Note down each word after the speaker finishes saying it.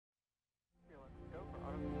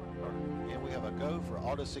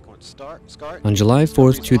On July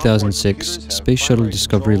 4, 2006, Space Shuttle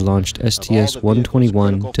Discovery launched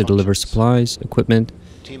STS-121 to deliver supplies, equipment,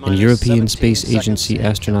 and European Space Agency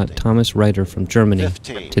astronaut Thomas Reiter from Germany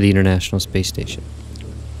to the International Space Station.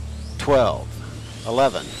 12,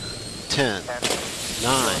 11, 10,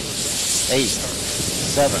 9, 8,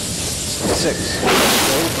 7, 6. Go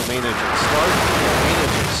for main engine start. Main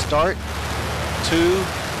engine start. 2,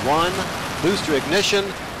 1. Booster ignition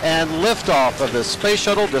and liftoff of the Space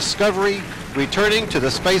Shuttle Discovery, returning to the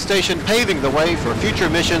space station, paving the way for future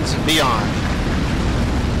missions beyond.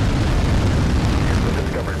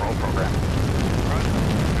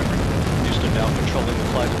 Houston now controlling the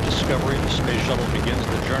flight of Discovery. The Space Shuttle begins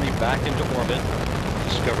the journey back into orbit.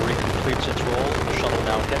 Discovery completes its roll. The shuttle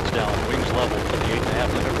now heads down, wings level for the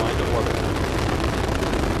 8.5-minute ride to orbit.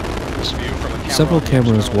 This view from a camera. Several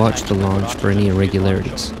cameras watched the launch for any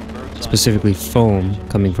irregularities, specifically foam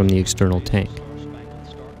coming from the external tank.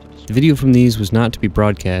 The video from these was not to be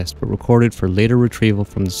broadcast, but recorded for later retrieval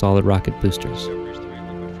from the solid rocket boosters.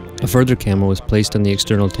 A further camera was placed on the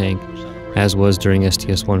external tank, as was during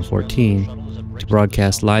STS-114, to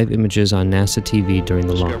broadcast live images on NASA TV during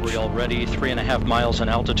the launch. Discovery already 3.5 miles in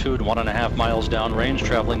altitude, 1.5 miles downrange,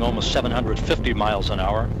 traveling almost 750 miles an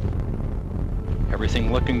hour.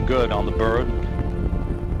 Everything looking good on the bird.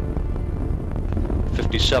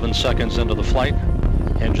 57 seconds into the flight,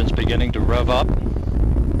 engines beginning to rev up.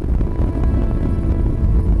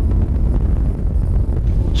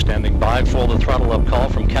 Standing by for the throttle up call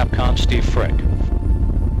from Capcom Steve Frick.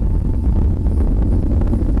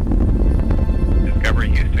 Discovery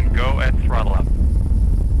Houston, go at throttle up.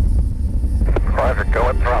 Roger, go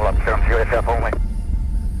at throttle up, sounds USF only.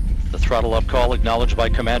 The throttle up call acknowledged by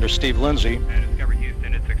Commander Steve Lindsay. And Discovery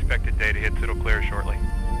Houston, its expected data hits, it'll clear shortly.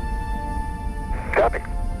 Copy.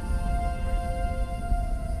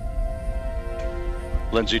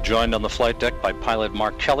 Lindsay joined on the flight deck by pilot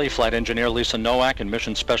Mark Kelly, flight engineer Lisa Nowak, and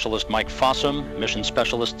mission specialist Mike Fossum. Mission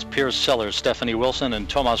specialists Piers Sellers, Stephanie Wilson, and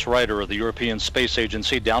Thomas Reiter of the European Space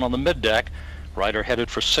Agency down on the middeck. Reiter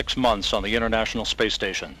headed for 6 months on the International Space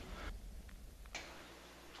Station.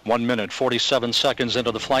 1 minute, 47 seconds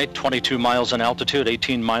into the flight, 22 miles in altitude,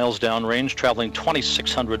 18 miles downrange, traveling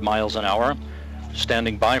 2,600 miles an hour.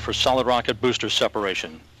 Standing by for solid rocket booster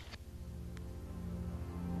separation.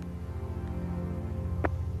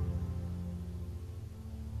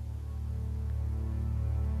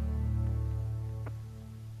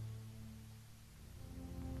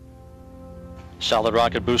 Solid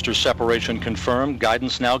rocket booster separation confirmed,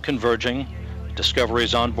 guidance now converging.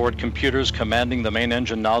 Discovery's onboard computers commanding the main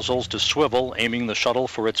engine nozzles to swivel, aiming the shuttle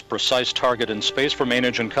for its precise target in space for main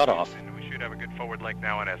engine cutoff. And we should have a good forward leg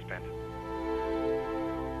now on S-bend.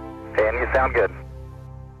 And you sound good.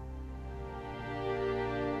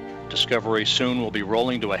 Discovery soon will be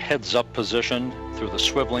rolling to a heads-up position through the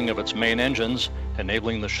swiveling of its main engines,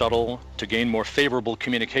 enabling the shuttle to gain more favorable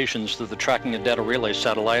communications through the tracking and data relay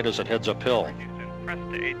satellite as it heads uphill. Houston, press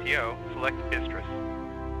to ATO, select ISTRIS.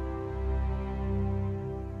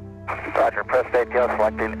 Roger, press ATO,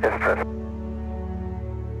 selecting ISTRIS.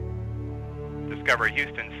 Discovery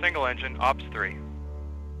Houston, single engine, Ops 3.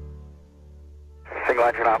 Single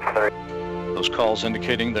engine Ops 3. Those calls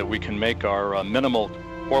indicating that we can make our minimal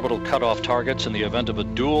orbital cutoff targets in the event of a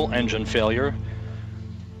dual engine failure.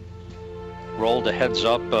 Roll to heads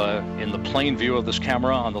up in the plane view of this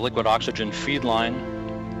camera on the liquid oxygen feed line.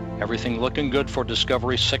 Everything looking good for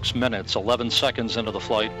Discovery. 6 minutes, 11 seconds into the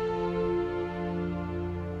flight.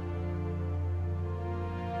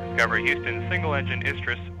 Discovery Houston, single engine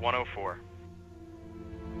ISTRIS 104.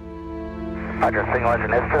 Roger, single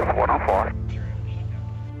engine ISTRIS 104.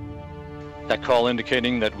 That call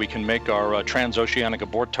indicating that we can make our transoceanic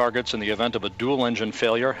abort targets in the event of a dual engine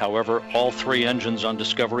failure. However, all 3 engines on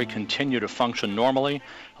Discovery continue to function normally,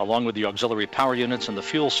 along with the auxiliary power units and the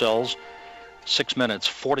fuel cells. 6 minutes,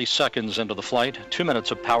 40 seconds into the flight, 2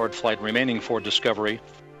 minutes of powered flight remaining for Discovery.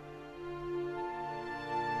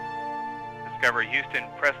 Discovery Houston,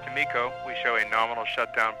 press to MECO. We show a nominal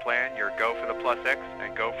shutdown plan. Your go for the plus X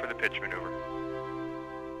and go for the pitch maneuver.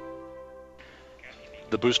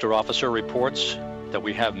 The booster officer reports that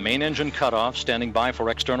we have main engine cutoff, standing by for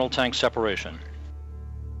external tank separation.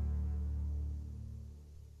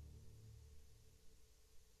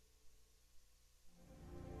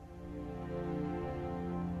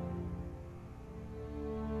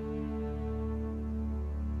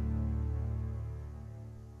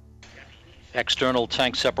 External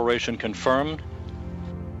tank separation confirmed.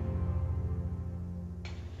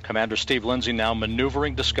 Commander Steve Lindsay now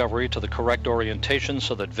maneuvering Discovery to the correct orientation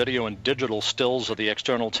so that video and digital stills of the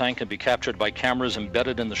external tank can be captured by cameras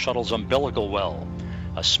embedded in the shuttle's umbilical well.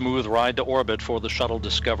 A smooth ride to orbit for the shuttle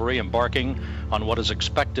Discovery, embarking on what is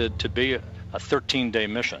expected to be a 13-day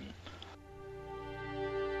mission.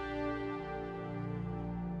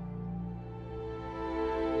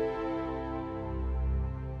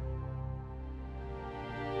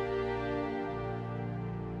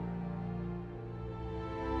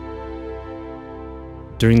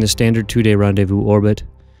 During the standard 2-day rendezvous orbit,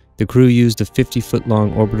 the crew used a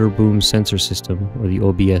 50-foot-long orbiter boom sensor system, or the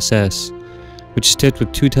OBSS, which is tipped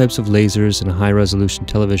with 2 types of lasers and a high-resolution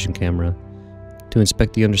television camera, to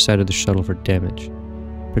inspect the underside of the shuttle for damage,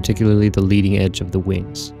 particularly the leading edge of the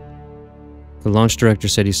wings. The launch director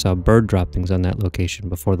said he saw bird droppings on that location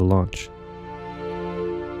before the launch.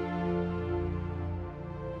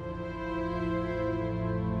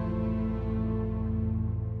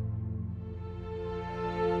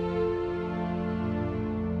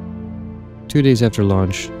 Two days after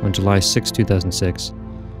launch, on July 6, 2006,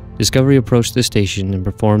 Discovery approached the station and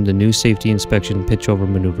performed the new safety inspection pitch-over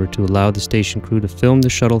maneuver to allow the station crew to film the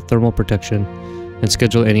shuttle thermal protection and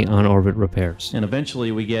schedule any on-orbit repairs. And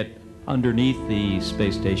eventually we get underneath the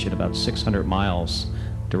space station about 600 miles,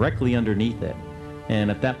 directly underneath it.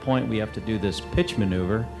 And at that point we have to do this pitch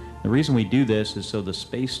maneuver. The reason we do this is so the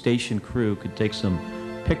space station crew could take some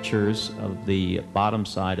pictures of the bottom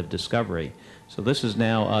side of Discovery. So this is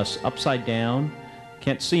now us upside down,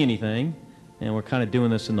 can't see anything, and we're kind of doing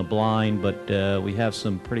this in the blind, but we have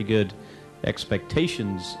some pretty good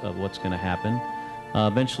expectations of what's going to happen.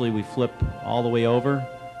 Eventually we flip all the way over,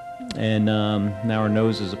 and now our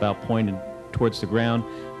nose is about pointed towards the ground.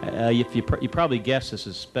 You probably guess this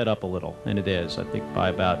is sped up a little, and it is, I think, by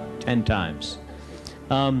about 10 times.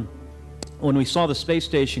 When we saw the space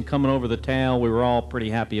station coming over the tail, we were all pretty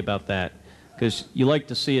happy about that, because you like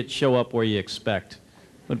to see it show up where you expect.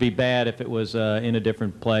 It would be bad if it was in a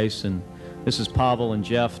different place, and this is Pavel and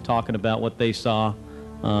Jeff talking about what they saw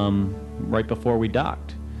right before we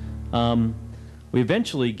docked. We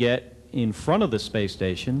eventually get in front of the space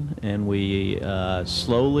station, and we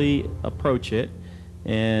slowly approach it,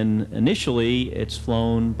 and initially it's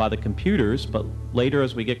flown by the computers, but later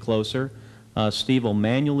as we get closer, Steve will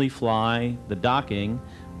manually fly the docking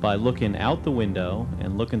by looking out the window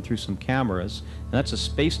and looking through some cameras. And that's a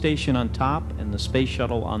space station on top and the space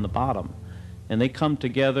shuttle on the bottom. And they come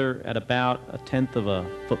together at about 1/10 of a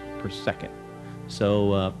foot per second.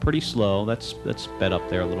 So pretty slow. That's sped up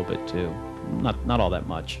there a little bit too. Not all that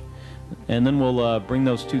much. And then we'll bring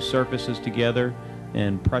those two surfaces together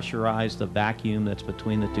and pressurize the vacuum that's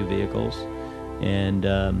between the two vehicles.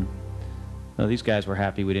 And these guys were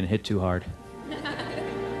happy we didn't hit too hard.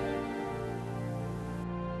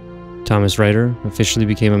 Thomas Reiter officially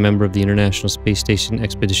became a member of the International Space Station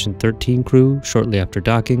Expedition 13 crew shortly after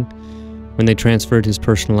docking, when they transferred his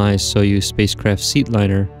personalized Soyuz spacecraft seat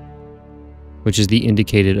liner, which is the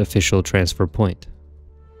indicated official transfer point.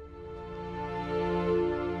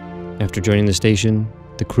 After joining the station,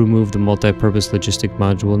 the crew moved the multi-purpose logistic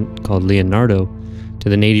module called Leonardo to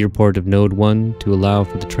the nadir port of Node 1 to allow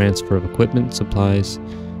for the transfer of equipment, supplies,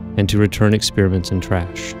 and to return experiments and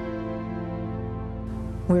trash.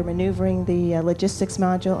 We're maneuvering the logistics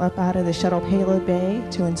module up out of the shuttle payload bay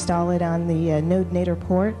to install it on the node nadir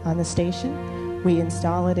port on the station. We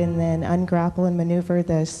install it and then ungrapple and maneuver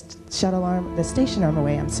the shuttle arm, the station arm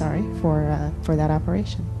away, for that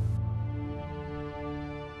operation.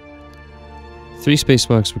 3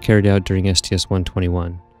 spacewalks were carried out during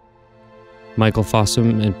STS-121. Michael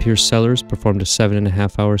Fossum and Pierce Sellers performed a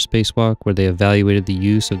 7.5-hour spacewalk where they evaluated the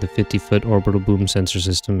use of the 50-foot orbital boom sensor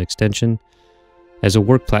system extension as a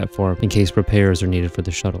work platform in case repairs are needed for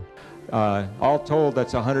the shuttle. All told,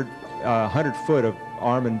 that's 100 foot of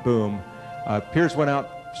arm and boom. Piers went out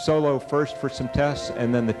solo first for some tests,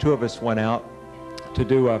 and then the two of us went out to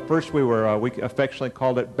do, first we affectionately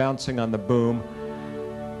called it bouncing on the boom.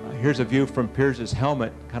 Here's a view from Piers's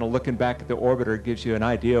helmet, kind of looking back at the orbiter gives you an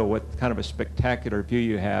idea of what kind of a spectacular view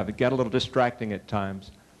you have. It got a little distracting at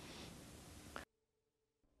times.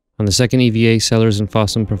 On the second EVA, Sellers and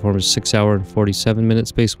Fossum performed a 6-hour and 47-minute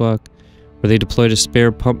spacewalk, where they deployed a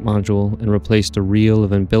spare pump module and replaced a reel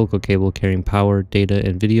of umbilical cable carrying power, data,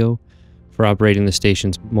 and video for operating the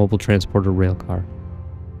station's mobile transporter railcar.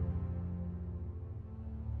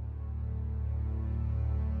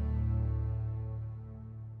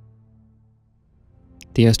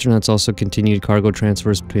 The astronauts also continued cargo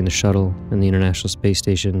transfers between the shuttle and the International Space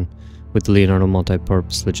Station with the Leonardo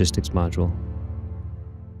multi-purpose logistics module.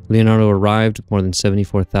 Leonardo arrived with more than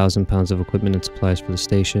 74,000 pounds of equipment and supplies for the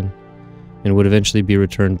station, and would eventually be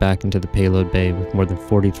returned back into the payload bay with more than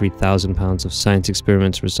 43,000 pounds of science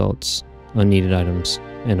experiments results, unneeded items,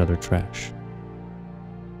 and other trash.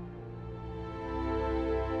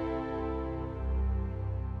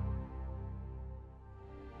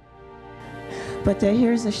 But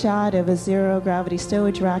here's a shot of a zero-gravity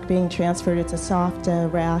stowage rack being transferred. It's a soft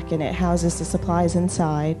rack, and it houses the supplies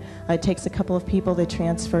inside. It takes a couple of people to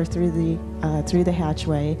transfer through the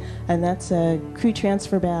hatchway, and that's a crew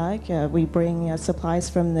transfer bag. We bring supplies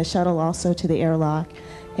from the shuttle also to the airlock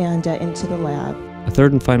and into the lab. A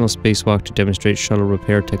third and final spacewalk to demonstrate shuttle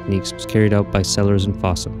repair techniques was carried out by Sellers and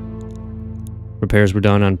Fossum. Repairs were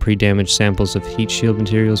done on pre-damaged samples of heat shield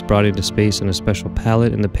materials brought into space in a special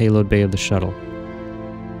pallet in the payload bay of the shuttle.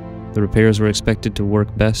 The repairs were expected to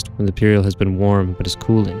work best when the material has been warm but is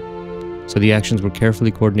cooling, so the actions were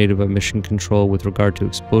carefully coordinated by mission control with regard to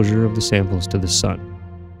exposure of the samples to the sun.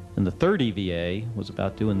 And the third EVA was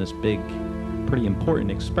about doing this big, pretty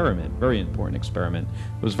important experiment, very important experiment.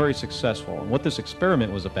 It was very successful. And what this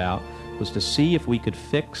experiment was about was to see if we could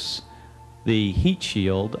fix the heat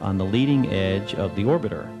shield on the leading edge of the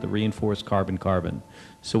orbiter, the reinforced carbon-carbon.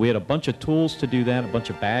 So we had a bunch of tools to do that, a bunch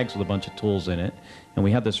of bags with a bunch of tools in it, and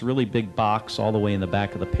we had this really big box all the way in the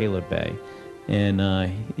back of the payload bay. And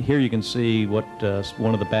here you can see what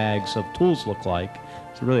one of the bags of tools look like.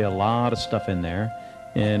 It's really a lot of stuff in there,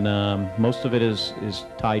 and most of it is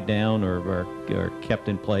tied down or kept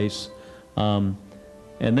in place. And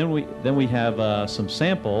then we have some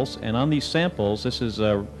samples, and on these samples, this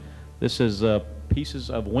is pieces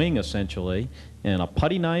of wing essentially, and a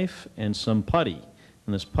putty knife and some putty.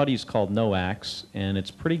 And this putty is called NOAX, and it's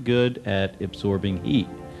pretty good at absorbing heat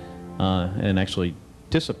and actually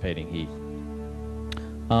dissipating heat.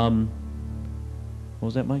 What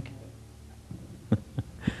was that, Mike?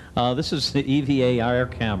 This is the EVA IR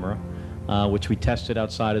camera, which we tested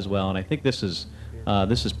outside as well, and I think this is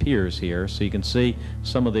Piers here, so you can see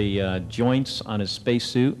some of the joints on his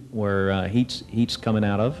spacesuit where heat's coming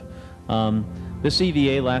out of. This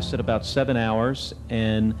EVA lasted about 7 hours,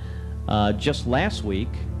 and just last week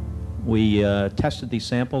we tested these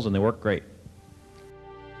samples and they work great.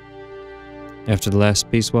 After the last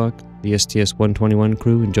spacewalk, the STS-121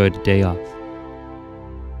 crew enjoyed a day off.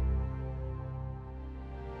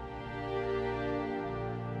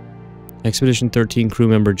 Expedition 13 crew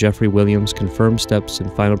member Jeffrey Williams confirmed steps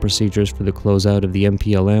and final procedures for the closeout of the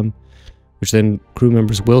MPLM, which then crew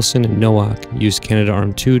members Wilson and Nowak used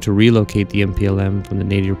Canadarm2 to relocate the MPLM from the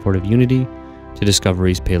native port of Unity to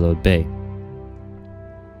Discovery's payload bay.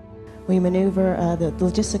 We maneuver the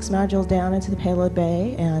logistics module down into the payload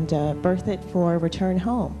bay and berth it for return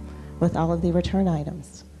home with all of the return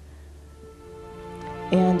items.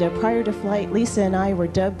 And prior to flight, Lisa and I were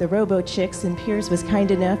dubbed the Robo Chicks, and Piers was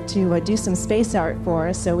kind enough to do some space art for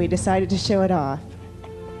us, so we decided to show it off.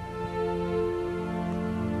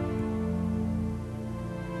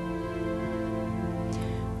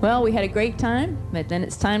 Well, we had a great time, but then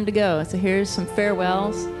it's time to go. So here's some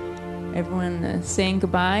farewells. Everyone saying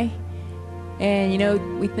goodbye. And you know,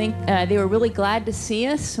 we think they were really glad to see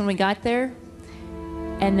us when we got there.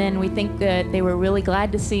 And then we think that they were really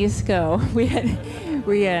glad to see us go. We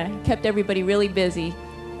kept everybody really busy.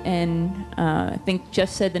 And I think Jeff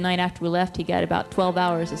said the night after we left, he got about 12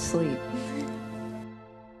 hours of sleep.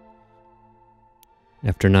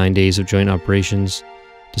 After 9 days of joint operations,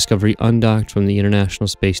 Discovery undocked from the International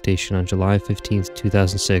Space Station on July 15,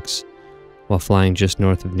 2006, while flying just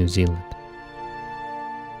north of New Zealand.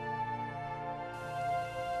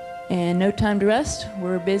 And no time to rest.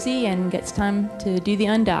 We're busy, and it's time to do the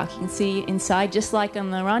undock. You can see inside, just like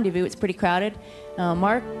on the rendezvous, it's pretty crowded.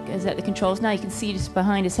 Mark is at the controls now. You can see just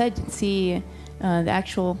behind his head, you can see the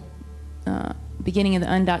actual beginning of the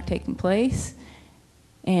undock taking place.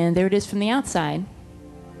 And there it is from the outside.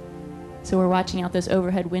 So we're watching out those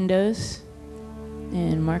overhead windows,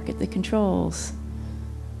 and Mark at the controls.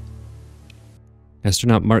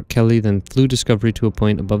 Astronaut Mark Kelly then flew Discovery to a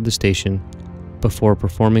point above the station before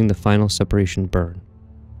performing the final separation burn.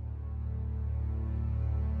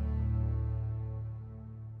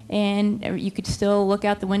 And you could still look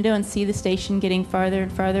out the window and see the station getting farther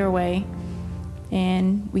and farther away.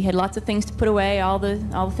 And we had lots of things to put away, all the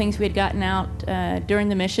things we had gotten out during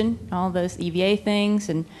the mission, all those EVA things,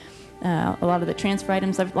 and a lot of the transfer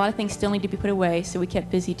items. A lot of things still need to be put away, so we kept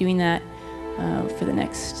busy doing that for the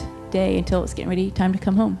next day until it was getting ready, time to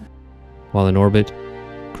come home. While in orbit,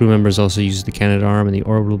 crew members also used the Canadarm and the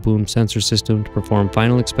orbital boom sensor system to perform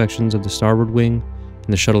final inspections of the starboard wing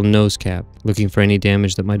and the shuttle nose cap, looking for any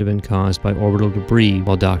damage that might have been caused by orbital debris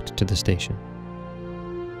while docked to the station.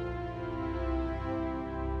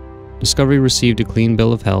 Discovery received a clean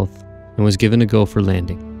bill of health, and was given a go for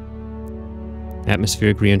landing.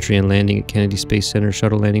 Atmospheric re-entry and landing at Kennedy Space Center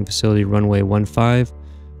Shuttle Landing Facility runway 15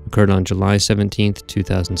 occurred on July 17,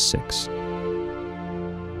 2006.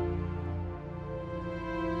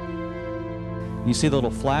 You see the little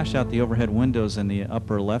flash out the overhead windows in the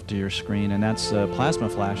upper left of your screen, and that's plasma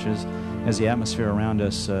flashes as the atmosphere around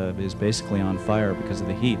us is basically on fire because of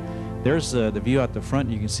the heat. There's the view out the front.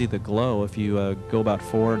 You can see the glow. If you go about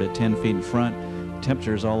 4 to 10 feet in front,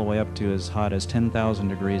 temperatures all the way up to as hot as 10,000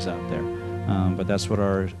 degrees out there. But that's what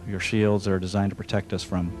your shields are designed to protect us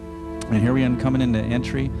from. And here we are coming into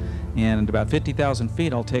entry, and at about 50,000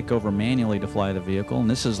 feet I'll take over manually to fly the vehicle. And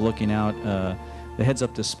this is looking out the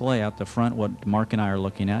heads-up display out the front, what Mark and I are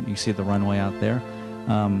looking at. You see the runway out there.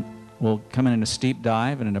 We'll come in a steep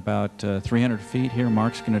dive, and at about 300 feet here,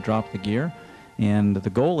 Mark's going to drop the gear. And the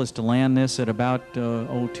goal is to land this at about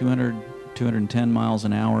 210 miles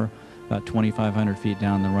an hour, about 2,500 feet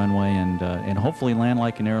down the runway, and hopefully land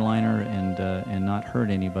like an airliner and not hurt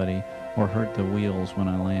anybody or hurt the wheels when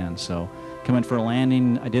I land. So coming for a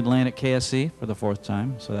landing. I did land at KSC for the 4th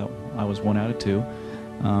time, so that I was 1 out of 2.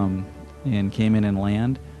 And came in and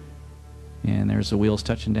land, and there's the wheels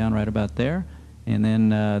touching down right about there. And then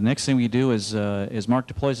next thing we do is Mark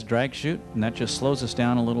deploys the drag chute, and that just slows us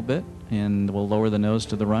down a little bit, and we'll lower the nose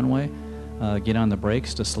to the runway, get on the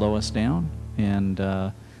brakes to slow us down, and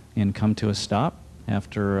come to a stop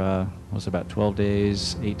after was about 12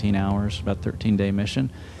 days, 18 hours, about 13-day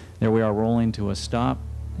mission. There we are rolling to a stop,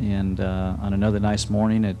 and on another nice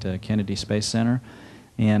morning at Kennedy Space Center.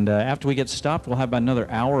 And after we get stopped, we'll have about another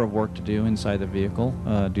hour of work to do inside the vehicle,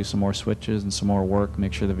 do some more switches and some more work,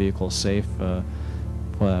 make sure the vehicle is safe and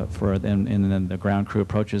then the ground crew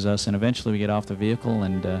approaches us, and eventually we get off the vehicle,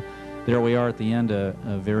 and there we are at the end, a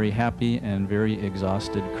very happy and very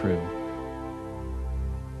exhausted crew.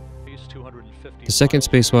 The second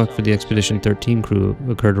spacewalk for the Expedition 13 crew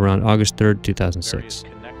occurred around August 3, 2006. The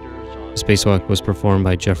spacewalk was performed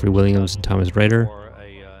by Jeffrey Williams and Thomas Reiter,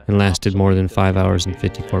 and lasted more than 5 hours and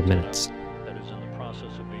 54 minutes.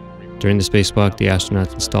 During the spacewalk, the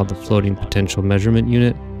astronauts installed the Floating Potential Measurement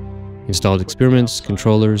Unit, installed experiments,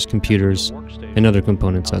 controllers, computers, and other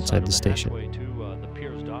components outside the station.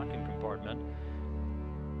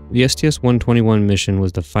 The STS-121 mission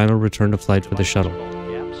was the final return to flight for the shuttle,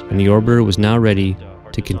 and the orbiter was now ready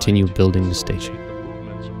to continue building the station.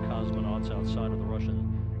 Movements of cosmonauts outside of the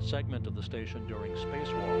Russian segment of the station during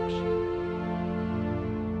spacewalks.